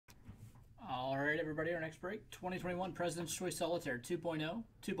everybody, our next break, 2021 President's Choice Solitaire 2.0,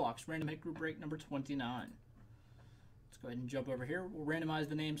 2-box, random hit group break number 29. Let's go ahead and jump over here. We'll randomize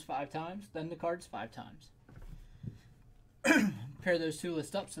the names 5 times, then the cards 5 times. Pair those two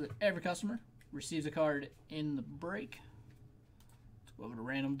lists up so that every customer receives a card in the break. Let's go over to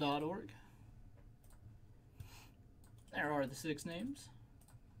random.org. There are the 6 names.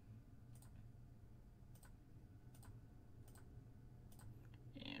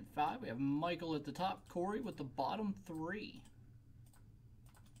 And 5, we have Michael at the top, Corey with the bottom 3.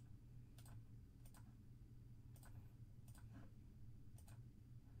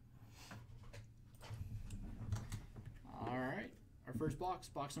 All right, our first box,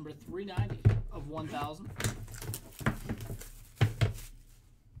 box number 390 of 1,000.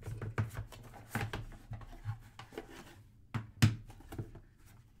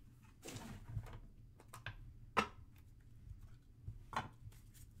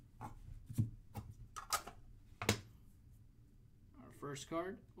 First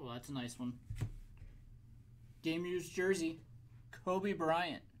card, well, that's a nice one. Game used jersey, Kobe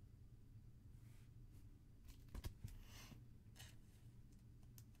Bryant.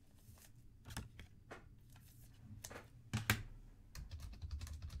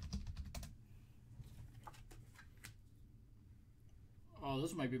 Oh,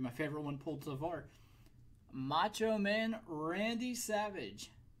 this might be my favorite one pulled so far. Macho Man Randy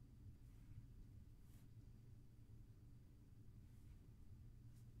Savage.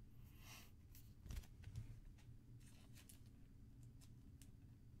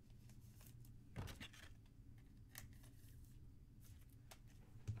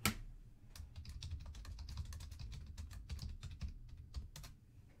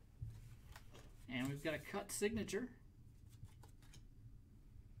 And we've got a cut signature.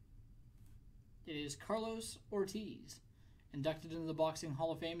 It is Carlos Ortiz, inducted into the Boxing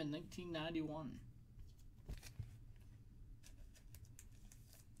Hall of Fame in 1991.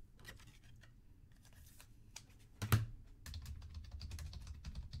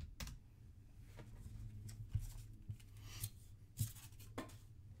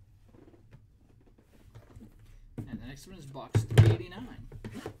 And the next one is box 389.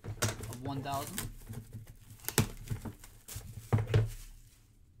 1,000.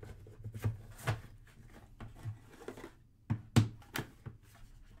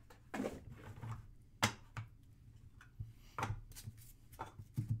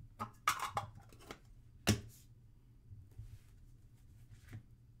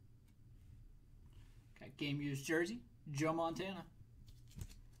 Got game used jersey, Joe Montana.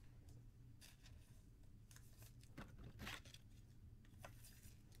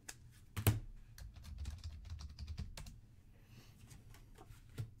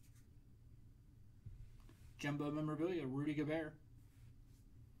 Jumbo memorabilia, Rudy Gobert.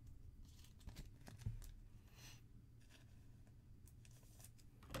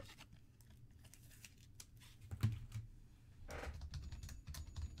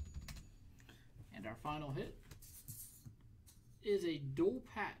 And our final hit is a dual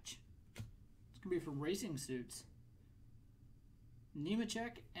patch. It's going to be for racing suits.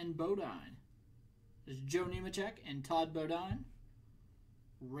 Nemechek and Bodine. There's Joe Nemechek and Todd Bodine.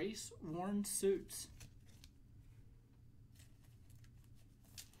 Race-worn suits.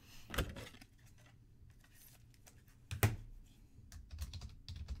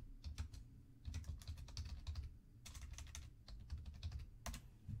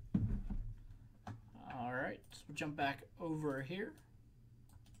 All right, so we'll jump back over here.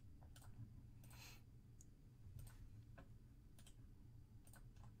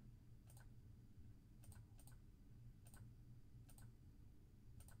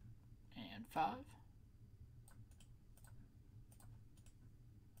 And 5.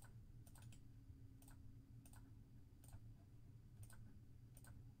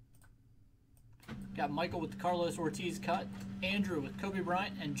 Got Michael with the Carlos Ortiz cut, Andrew with Kobe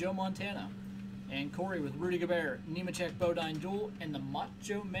Bryant and Joe Montana, and Corey with Rudy Gobert, Nemechek Bodine duel, and the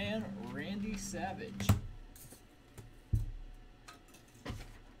Macho Man Randy Savage.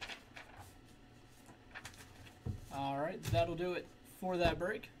 All right, that'll do it for that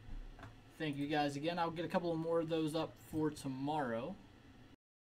break. Thank you guys again. I'll get a couple more of those up for tomorrow.